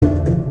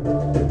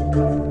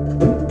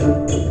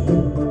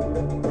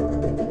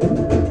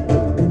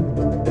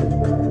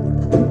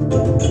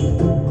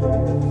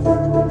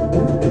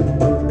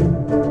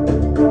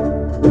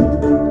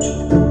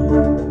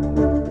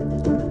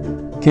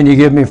Can you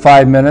give me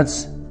 5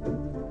 minutes?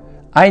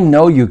 I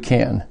know you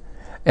can.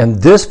 And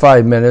this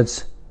 5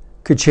 minutes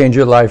could change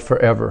your life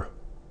forever.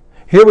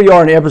 Here we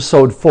are in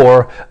episode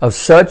 4 of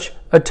Such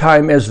a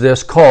Time as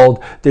This,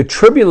 called The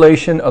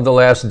Tribulation of the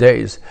Last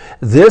Days.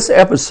 This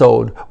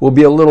episode will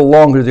be a little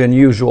longer than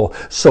usual,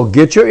 so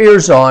get your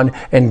ears on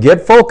and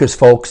get focused,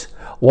 folks.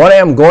 What I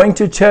am going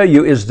to tell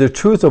you is the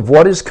truth of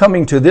what is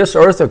coming to this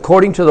earth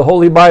according to the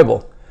Holy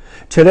Bible.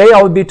 Today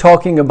I will be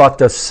talking about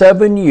the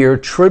 7-year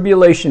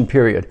tribulation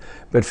period.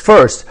 But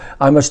first,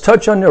 I must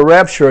touch on the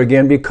rapture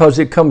again because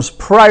it comes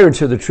prior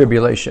to the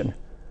tribulation.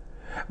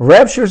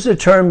 Rapture is the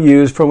term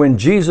used for when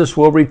Jesus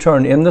will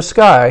return in the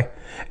sky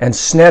and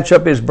snatch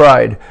up his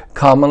bride,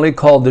 commonly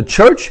called the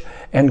church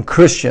and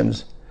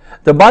Christians.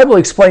 The Bible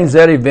explains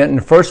that event in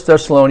 1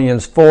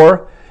 Thessalonians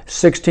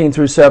 4:16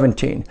 through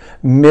 17.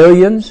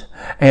 Millions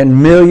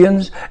and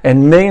millions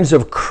and millions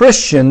of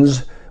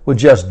Christians would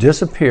just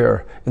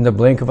disappear in the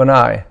blink of an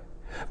eye.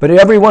 But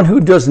everyone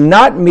who does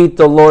not meet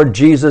the Lord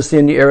Jesus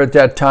in the air at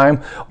that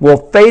time will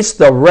face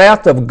the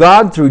wrath of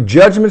God through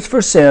judgments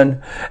for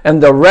sin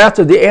and the wrath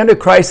of the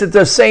Antichrist at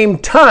the same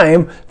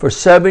time for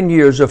 7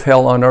 years of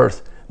hell on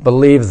earth.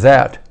 Believe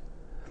that.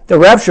 The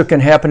rapture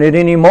can happen at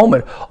any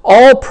moment.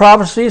 All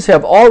prophecies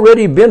have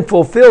already been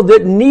fulfilled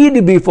that need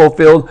to be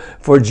fulfilled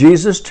for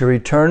Jesus to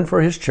return for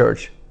his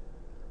church.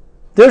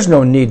 There's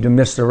no need to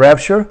miss the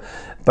rapture.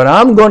 But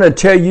I'm going to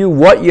tell you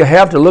what you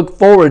have to look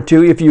forward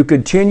to if you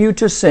continue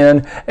to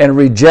sin and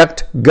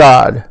reject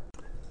God.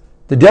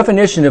 The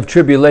definition of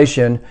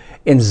tribulation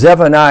in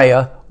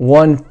Zephaniah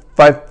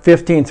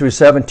 1:15 through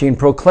 17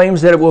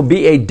 proclaims that it will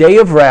be a day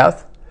of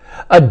wrath,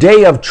 a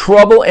day of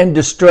trouble and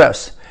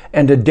distress,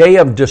 and a day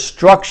of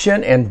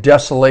destruction and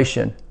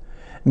desolation.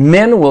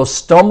 Men will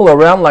stumble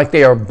around like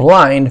they are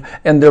blind,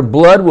 and their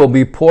blood will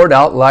be poured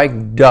out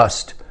like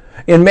dust.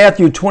 In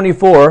Matthew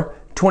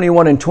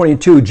 24:21 and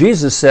 22,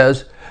 Jesus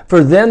says,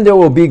 "For then there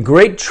will be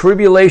great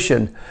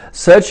tribulation,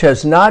 such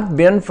has not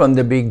been from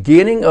the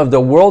beginning of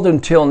the world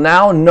until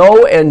now,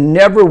 no, and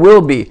never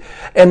will be.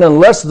 And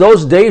unless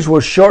those days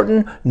were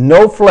shortened,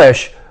 no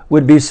flesh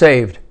would be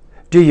saved."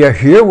 Do you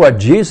hear what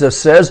Jesus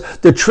says?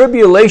 The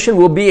tribulation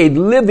will be a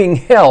living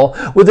hell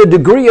with a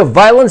degree of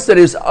violence that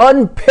is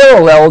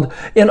unparalleled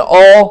in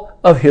all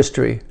of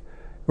history.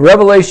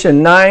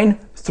 Revelation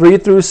 9:3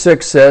 through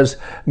 6 says,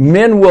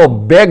 "Men will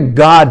beg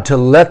God to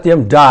let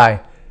them die,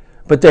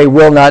 but they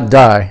will not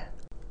die."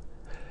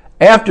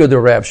 After the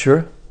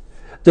rapture,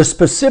 the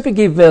specific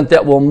event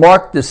that will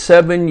mark the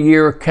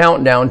 7-year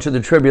countdown to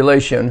the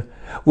tribulation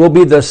will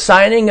be the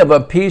signing of a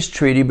peace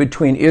treaty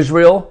between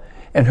Israel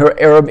and her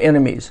Arab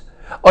enemies,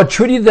 a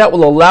treaty that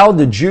will allow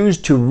the Jews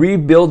to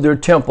rebuild their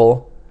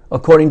temple,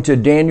 according to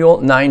Daniel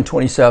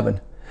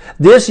 9:27.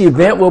 This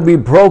event will be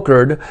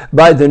brokered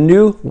by the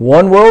new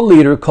one-world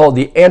leader called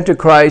the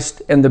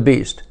Antichrist and the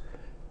Beast.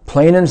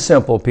 Plain and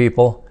simple,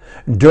 people.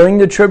 During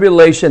the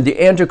tribulation,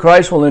 the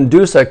Antichrist will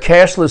induce a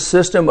cashless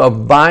system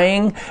of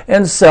buying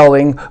and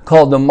selling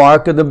called the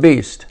mark of the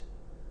beast.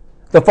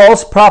 The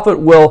false prophet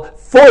will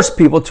force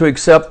people to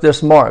accept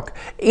this mark.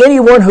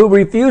 Anyone who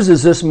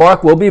refuses this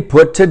mark will be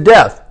put to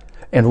death.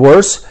 And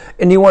worse,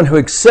 anyone who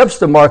accepts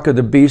the mark of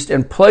the beast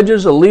and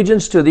pledges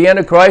allegiance to the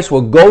Antichrist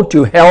will go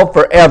to hell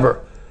forever.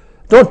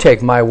 Don't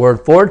take my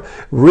word for it.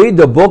 Read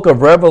the book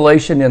of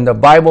Revelation in the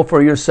Bible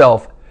for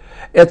yourself.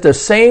 At the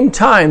same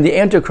time the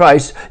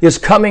Antichrist is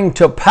coming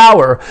to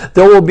power,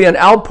 there will be an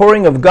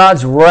outpouring of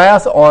God's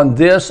wrath on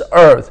this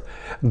earth.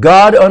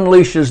 God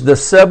unleashes the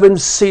 7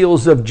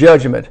 seals of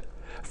judgment.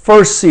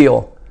 First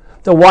seal,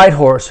 the white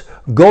horse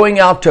going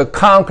out to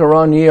conquer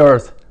on the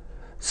earth.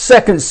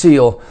 Second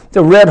seal,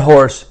 the red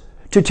horse,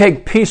 to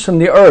take peace from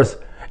the earth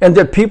and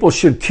that people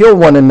should kill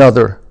one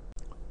another.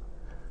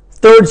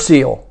 Third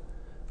seal,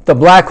 the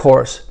black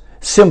horse,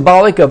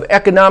 symbolic of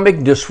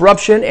economic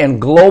disruption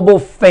and global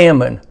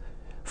famine.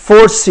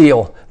 Fourth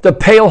seal, the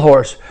pale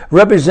horse,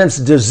 represents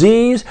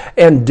disease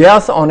and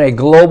death on a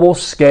global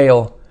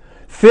scale.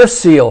 Fifth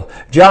seal,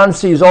 John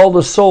sees all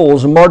the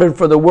souls martyred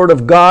for the word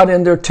of God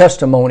and their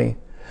testimony.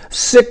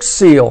 Sixth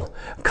seal,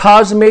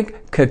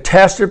 cosmic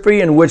catastrophe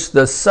in which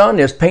the sun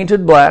is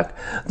painted black,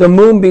 the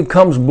moon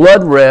becomes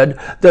blood red,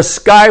 the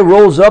sky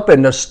rolls up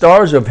and the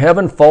stars of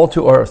heaven fall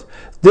to earth.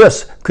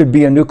 This could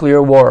be a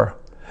nuclear war.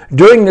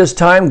 During this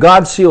time,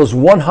 God seals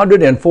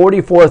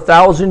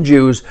 144,000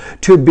 Jews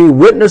to be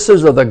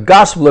witnesses of the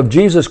gospel of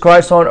Jesus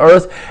Christ on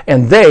earth,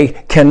 and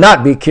they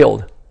cannot be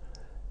killed.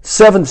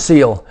 Seventh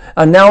seal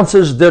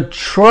announces the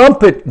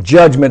trumpet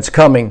judgments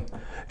coming.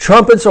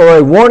 Trumpets are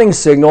a warning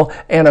signal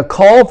and a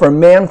call for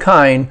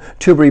mankind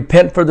to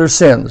repent for their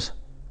sins.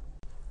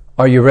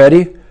 Are you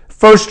ready?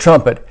 First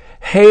trumpet,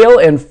 hail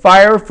and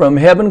fire from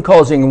heaven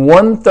causing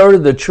 1/3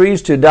 of the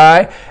trees to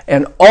die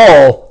and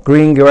all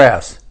green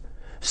grass.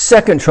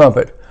 Second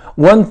trumpet,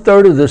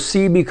 1/3 of the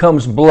sea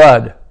becomes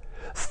blood.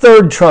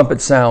 Third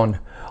trumpet sound,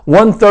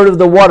 1/3 of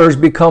the waters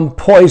become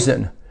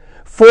poison.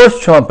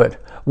 Fourth trumpet,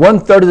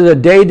 1/3 of the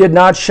day did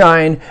not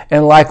shine,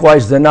 and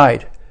likewise the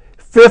night.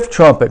 Fifth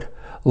trumpet,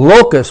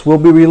 Locusts will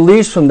be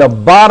released from the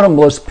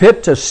bottomless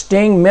pit to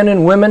sting men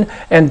and women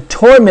and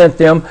torment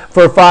them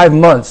for 5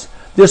 months.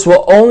 This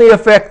will only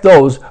affect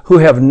those who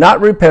have not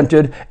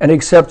repented and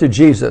accepted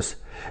Jesus.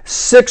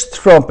 Sixth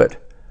trumpet,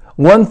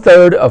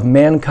 1/3 of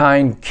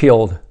mankind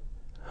killed.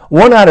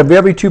 1 out of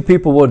every 2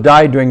 people will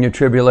die during the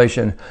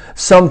tribulation,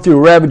 some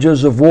through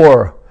ravages of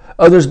war,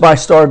 others by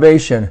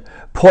starvation,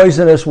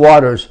 poisonous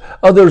waters,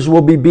 others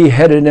will be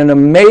beheaded, and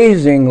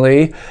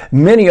amazingly,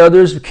 many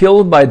others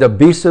killed by the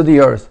beasts of the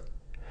earth.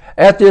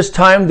 At this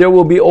time, there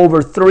will be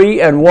over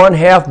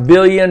 3.5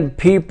 billion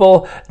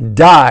people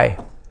die.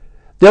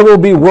 There will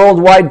be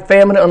worldwide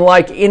famine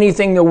unlike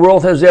anything the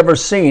world has ever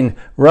seen.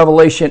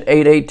 Revelation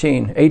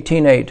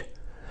 18:8.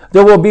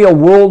 There will be a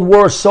world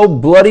war so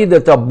bloody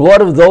that the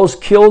blood of those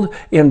killed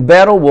in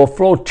battle will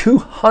flow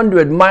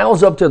 200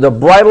 miles up to the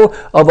bridle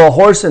of a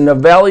horse in the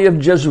valley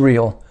of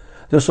Jezreel.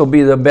 This will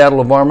be the battle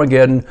of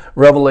Armageddon,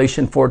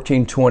 Revelation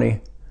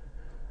 14:20.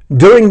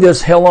 During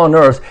this hell on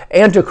earth,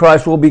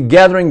 Antichrist will be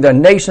gathering the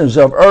nations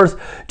of earth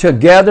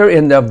together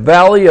in the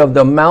valley of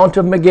the Mount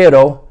of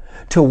Megiddo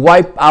to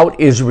wipe out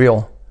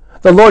Israel.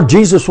 The Lord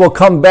Jesus will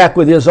come back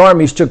with his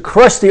armies to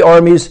crush the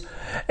armies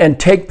and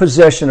take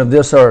possession of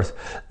this earth.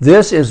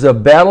 This is the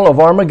battle of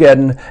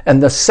Armageddon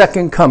and the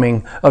second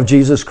coming of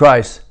Jesus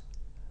Christ.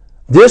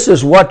 This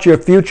is what your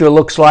future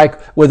looks like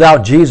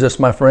without Jesus,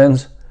 my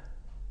friends.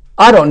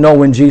 I don't know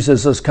when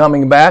Jesus is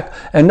coming back,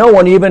 and no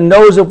one even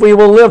knows if we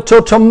will live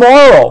till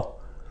tomorrow.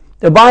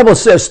 The Bible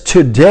says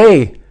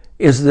today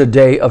is the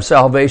day of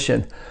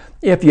salvation.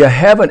 If you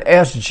haven't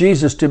asked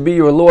Jesus to be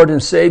your Lord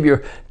and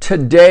Savior,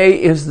 today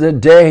is the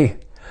day.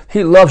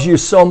 He loves you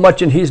so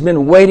much, and he's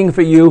been waiting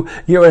for you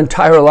your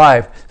entire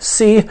life.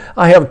 See,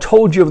 I have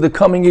told you of the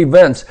coming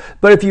events,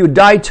 but if you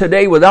die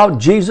today without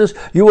Jesus,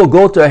 you will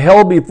go to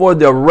hell before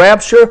the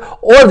rapture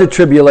or the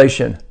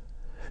tribulation.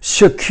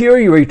 Secure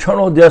your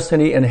eternal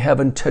destiny in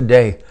heaven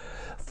today.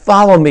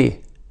 Follow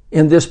me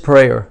in this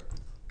prayer.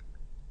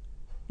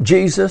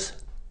 Jesus,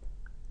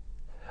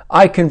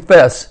 I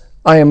confess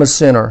I am a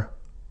sinner.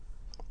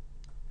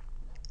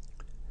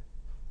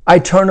 I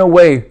turn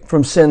away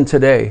from sin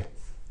today.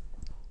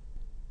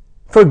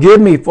 Forgive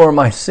me for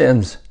my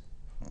sins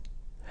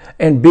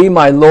and be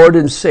my Lord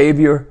and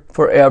Savior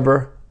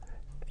forever.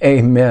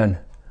 Amen.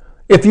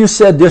 If you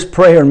said this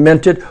prayer and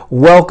meant it,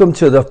 welcome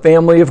to the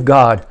family of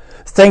God.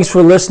 Thanks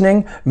for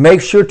listening.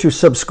 Make sure to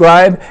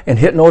subscribe and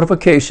hit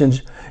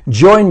notifications.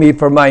 Join me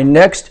for my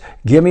next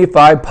Gimme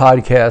 5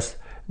 podcast.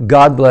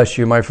 God bless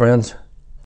you, my friends.